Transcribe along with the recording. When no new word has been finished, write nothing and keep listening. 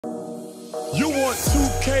You want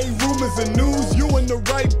 2K rumors and news, you in the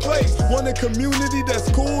right place. Want a community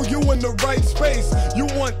that's cool, you in the right space. You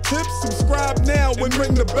want tips, subscribe now and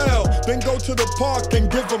ring the bell. Then go to the park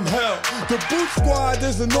and give them hell. The Boot Squad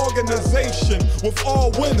is an organization with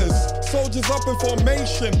all winners. Soldiers up in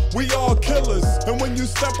formation, we all killers. And when you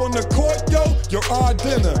step on the court, yo, you're our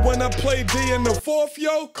dinner. When I play D in the fourth,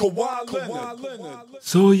 yo, Kawhi Leonard.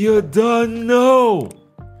 So you don't know.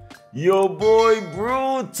 Your boy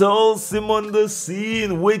Brutal Sim on the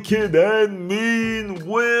scene, wicked and mean,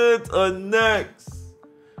 with a next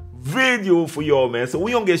video for y'all, man. So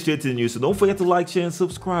we gonna get straight to the news. So don't forget to like, share, and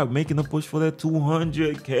subscribe. Making a push for that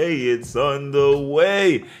 200K. It's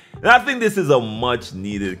underway. And I think this is a much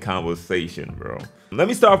needed conversation, bro. Let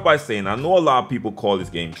me start by saying I know a lot of people call this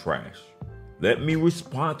game trash. Let me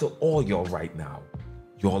respond to all y'all right now.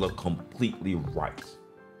 Y'all are completely right.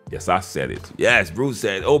 Yes, I said it. Yes, Bruce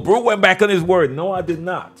said. Oh, Bruce went back on his word. No, I did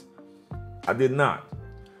not. I did not.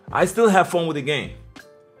 I still have fun with the game.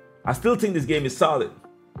 I still think this game is solid.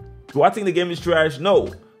 Do I think the game is trash?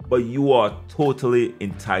 No. But you are totally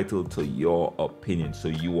entitled to your opinion. So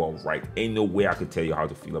you are right. Ain't no way I could tell you how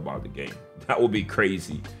to feel about the game. That would be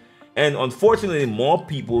crazy. And unfortunately, more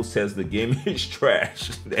people says the game is trash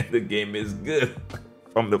than the game is good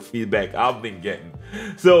from the feedback I've been getting.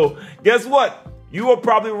 So guess what? You are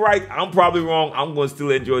probably right. I'm probably wrong. I'm going to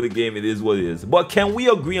still enjoy the game. It is what it is. But can we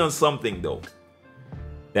agree on something, though?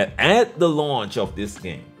 That at the launch of this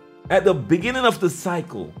game, at the beginning of the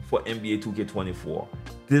cycle for NBA 2K24,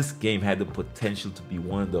 this game had the potential to be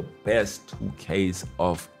one of the best 2Ks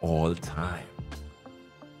of all time.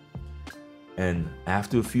 And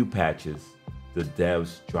after a few patches, the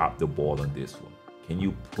devs dropped the ball on this one. Can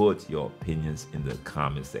you put your opinions in the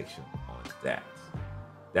comment section on that?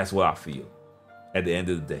 That's what I feel. At the end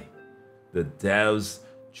of the day, the devs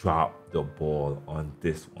dropped the ball on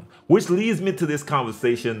this one, which leads me to this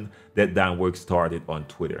conversation that DanWorks started on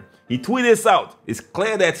Twitter. He tweeted this out. It's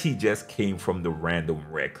clear that he just came from the random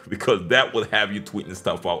wreck, because that would have you tweeting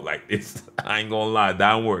stuff out like this. I ain't gonna lie,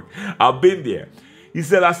 DanWorks. I've been there. He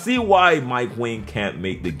said, I see why Mike Wayne can't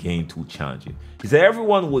make the game too challenging. He said,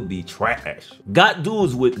 everyone would be trash. Got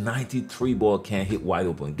dudes with 93 ball can't hit wide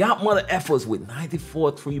open. Got mother efforts with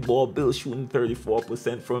 94 3 ball bill shooting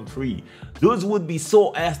 34% from 3. Dudes would be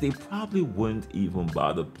so ass they probably wouldn't even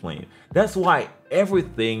bother playing. That's why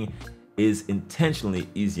everything is intentionally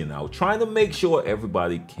easier now. Trying to make sure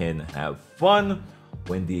everybody can have fun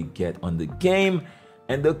when they get on the game.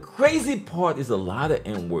 And the crazy part is a lot of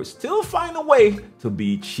N-words still find a way to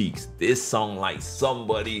be cheeks. This song like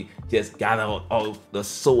somebody just got out of the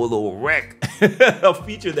solo wreck. A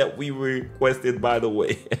feature that we requested, by the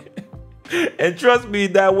way. And trust me,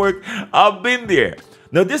 that worked. I've been there.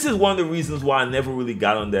 Now, this is one of the reasons why I never really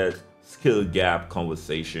got on that skill gap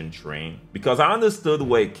conversation train, because I understood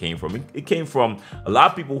where it came from. It came from a lot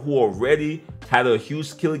of people who already had a huge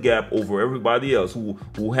skill gap over everybody else,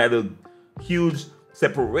 who had a huge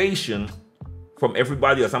separation from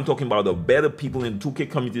everybody else. I'm talking about the better people in the 2K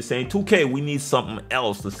community saying, 2K, we need something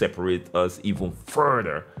else to separate us even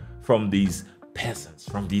further from these peasants,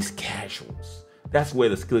 from these casuals. That's where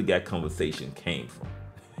the skill gap conversation came from.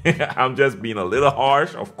 I'm just being a little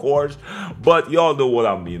harsh, of course, but y'all know what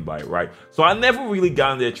I mean by it, right? So I never really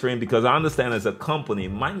got on that train, because I understand as a company,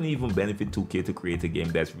 it might even benefit 2K to create a game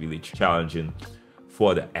that's really challenging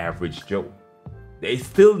for the average Joe. They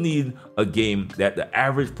still need a game that the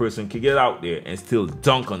average person can get out there and still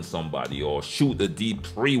dunk on somebody or shoot a deep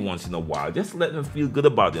 3 once in a while. Just let them feel good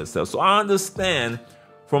about themselves. So I understand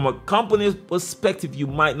from a company's perspective, you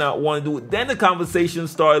might not want to do it. Then the conversation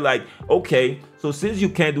started like, okay, so since you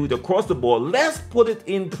can't do it across the board, let's put it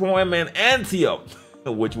in Pro-Am and Anti-Up,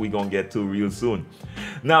 which we're going to get to real soon.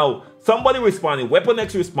 Now, somebody responded, Weapon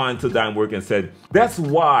X responded to DanWorks and said, that's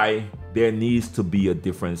why there needs to be a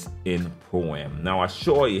difference in Pro-Am. Now, I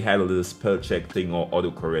sure he had a little spell check thing or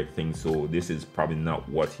autocorrect thing, so this is probably not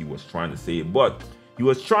what he was trying to say, but he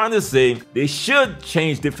was trying to say they should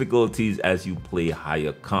change difficulties as you play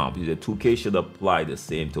higher comp. He said 2K should apply the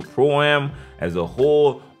same to Pro-Am as a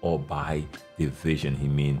whole or by division. He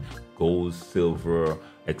mean gold, silver,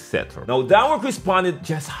 etc. Now, DanWorks responded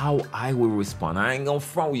just how I would respond. I ain't gonna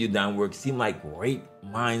front with you, DanWorks. Seem like great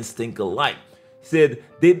minds think alike. He said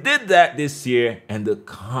they did that this year and the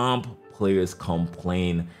comp players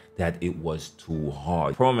complained that it was too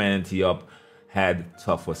hard. Pro-Am and Anti-Up had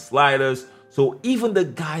tougher sliders, so even the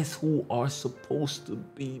guys who are supposed to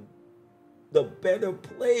be the better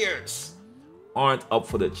players aren't up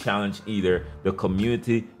for the challenge either. The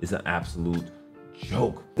community is an absolute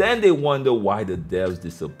joke. Then they wonder why the devs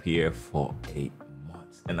disappear for 8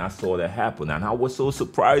 months. weeks, and I saw that happen, and I was so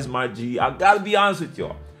surprised, my G. I gotta be honest with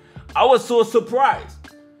y'all. I was so surprised.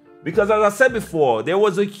 Because as I said before, there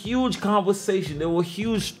was a huge conversation. There were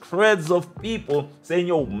huge threads of people saying,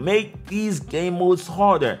 yo, make these game modes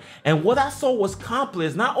harder. And what I saw was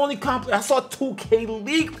complex. Not only complex, I saw 2K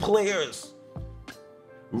League players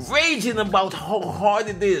raging about how hard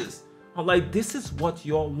it is. I'm like, this is what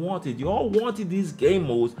y'all wanted. Y'all wanted these game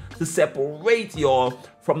modes to separate y'all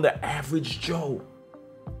from the average Joe.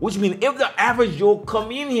 Which means if the average Joe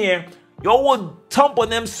come in here, y'all would thump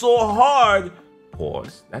on them so hard.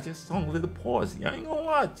 Pause. That just sounds a little pausey. I ain't gonna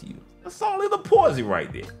lie to you. That sounds a little pausey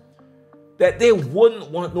right there. That they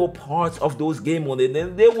wouldn't want no parts of those game modes. And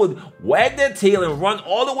then they would wag their tail and run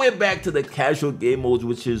all the way back to the casual game modes,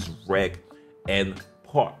 which is rec and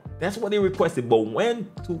park. That's what they requested. But when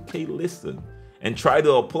 2K listened and tried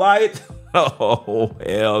to apply it, oh,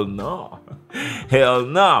 hell no. Hell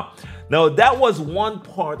no. Now, that was one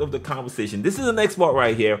part of the conversation. This is the next part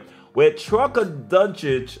right here, where Trucker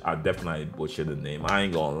Duncic, I definitely butchered the name, I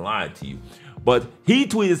ain't gonna lie to you, but he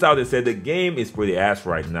tweeted out and said the game is pretty ass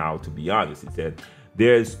right now, to be honest. He said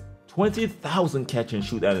there's 20,000 catch and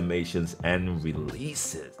shoot animations and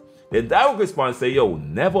releases. The direct response say, yo,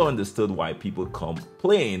 never understood why people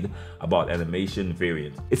complained about animation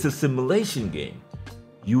variants. It's a simulation game.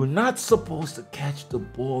 You're not supposed to catch the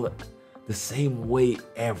ball the same way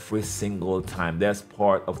every single time. That's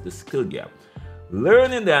part of the skill gap.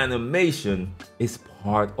 Learning the animation is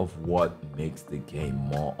part of what makes the game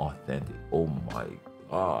more authentic. Oh my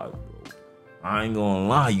God, bro. I ain't gonna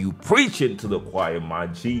lie, you preaching to the choir, my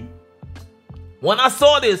G. When I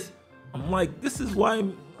saw this, I'm like, this is why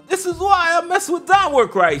I mess with that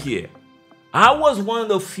work right here. I was one of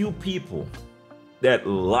the few people that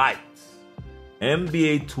liked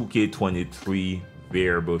NBA 2K23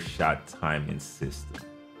 variable shot timing system.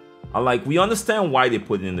 We understand why they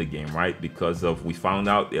put it in the game, right? Because we found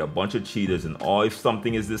out there are a bunch of cheaters, and if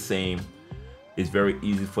something is the same, it's very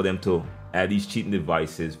easy for them to add these cheating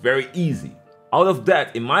devices. Very easy. Out of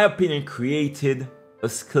that, in my opinion, created a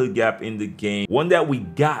skill gap in the game. One that we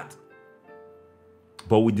got,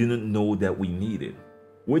 but we didn't know that we needed.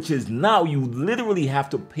 Which is now you literally have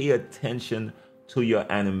to pay attention to your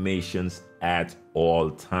animations at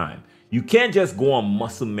all time. You can't just go on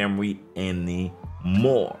muscle memory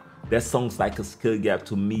anymore. That sounds like a skill gap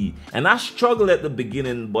to me. And I struggled at the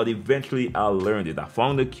beginning, but eventually I learned it. I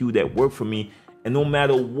found a cue that worked for me. And no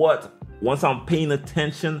matter what, once I'm paying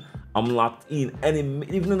attention, I'm locked in. And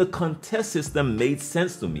even the contest system made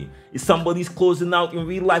sense to me. If somebody's closing out in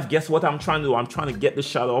real life, guess what I'm trying to do? I'm trying to get the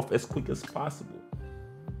shot off as quick as possible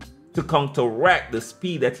to counteract the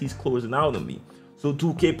speed that he's closing out on me. So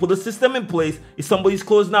 2K put a system in place. If somebody's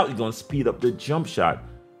closing out, you're going to speed up the jump shot.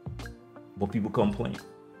 But people complain.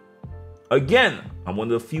 Again, I'm one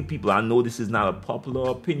of the few people, I know this is not a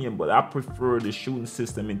popular opinion, but I prefer the shooting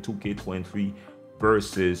system in 2K23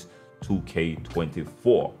 versus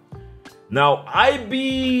 2K24. Now, I'm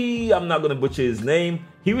not going to butcher his name.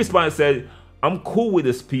 He responded and said, I'm cool with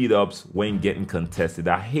the speed ups when getting contested.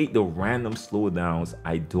 I hate the random slowdowns.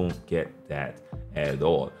 I don't get that at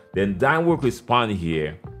all. Then Dynework responded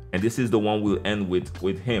here, and this is the one we'll end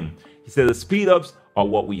with him. He said the speed ups are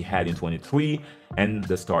what we had in 23 and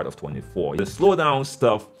the start of 24. The slowdown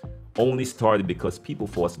stuff only started because people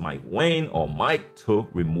forced Mike to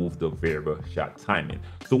remove the variable shot timing.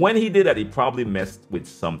 So when he did that, he probably messed with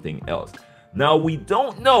something else. Now we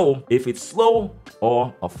don't know if it's slow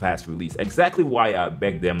or a fast release. Exactly why I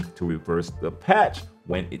begged them to reverse the patch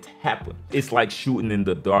when it happened. It's like shooting in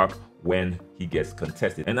the dark when he gets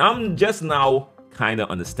contested. And I'm just now kind of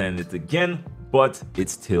understanding it again, but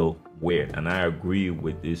it's still weird. And I agree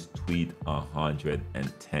with this tweet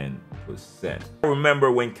 110%. I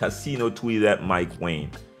remember when Casino tweeted at Mike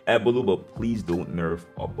Wayne, Baluba, please don't nerf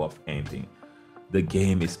or buff anything. The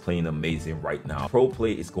game is playing amazing right now. Pro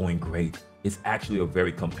play is going great. It's actually a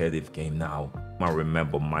very competitive game now. I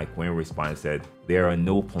remember Mike Wayne responded and said, there are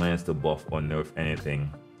no plans to buff or nerf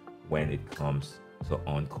anything when it comes to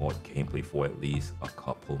on-court gameplay for at least a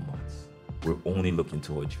couple months. We're only looking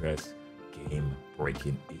to address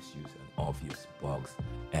game-breaking issues and obvious bugs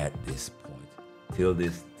at this point. Till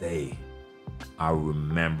this day, I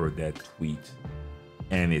remember that tweet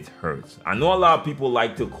and it hurts. I know a lot of people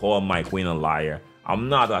like to call Mike Wayne a liar. I'm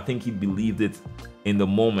not. I think he believed it in the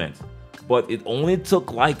moment. But it only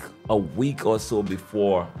took like a week or so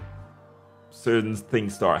before certain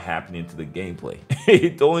things start happening to the gameplay.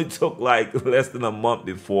 It only took like less than a month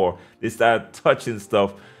before they started touching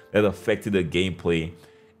stuff that affected the gameplay,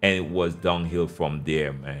 and it was downhill from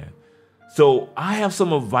there, man. So I have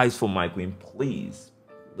some advice for Mike Wayne. Please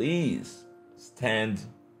stand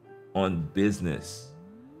on business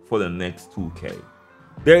for the next 2K.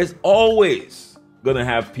 There's always gonna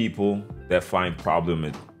have people that find problem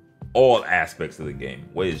in all aspects of the game,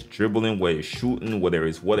 whether it's dribbling, whether it's shooting, whether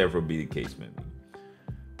it's whatever be the case may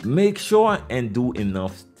be. Make sure and do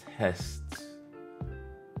enough tests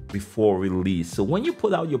before release, so when you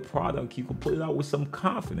put out your product, you can put it out with some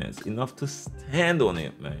confidence, enough to stand on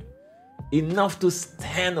it, man. Enough to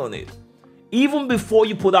stand on it. Even before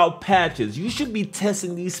you put out patches, you should be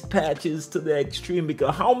testing these patches to the extreme,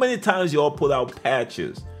 because how many times y'all put out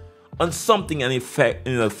patches on something and it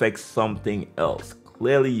affects something else?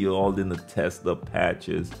 Clearly y'all didn't test the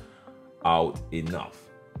patches out enough.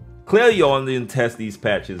 Clearly y'all didn't test these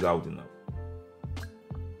patches out enough.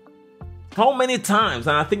 How many times,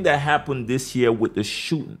 and I think that happened this year with the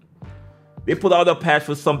shooting, they put out a patch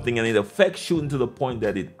for something and it affects shooting to the point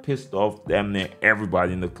that it pissed off damn near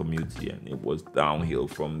everybody in the community, and it was downhill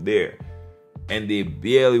from there. And they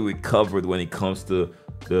barely recovered when it comes to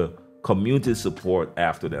the community support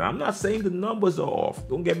after that. I'm not saying the numbers are off,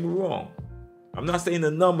 don't get me wrong. I'm not saying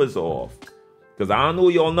the numbers are off, because I don't know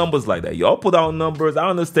y'all numbers like that. Y'all put out numbers. I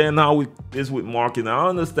understand how it is with marketing. I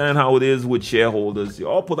understand how it is with shareholders.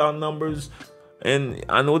 Y'all put out numbers. And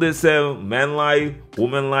I know they say man lie,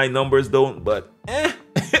 woman lie, numbers don't. But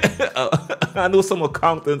I know some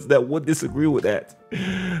accountants that would disagree with that.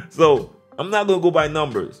 So I'm not going to go by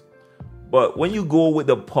numbers. But when you go with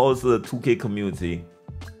the pulse of the 2K community,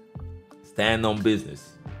 stand on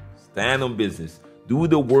business. Stand on business. Do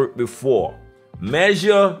the work before.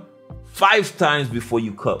 Measure 5 times before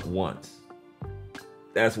you cut once.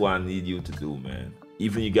 That's what I need you to do, man.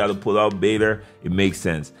 Even you got to pull out beta, it makes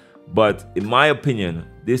sense. But in my opinion,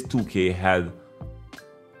 this 2K had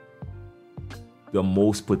the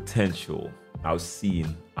most potential I've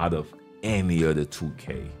seen out of any other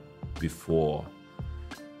 2K before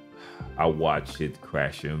I watched it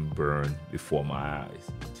crash and burn before my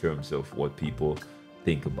eyes in terms of what people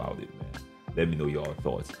think about it, man. Let me know your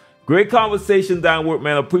thoughts. Great conversation, Downward,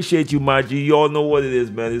 man. Appreciate you, my G. You all know what it is,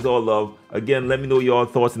 man. It's all love. Again, let me know your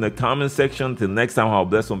thoughts in the comment section. Till next time, how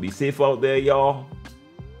blessed and be safe out there, y'all.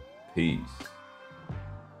 Peace.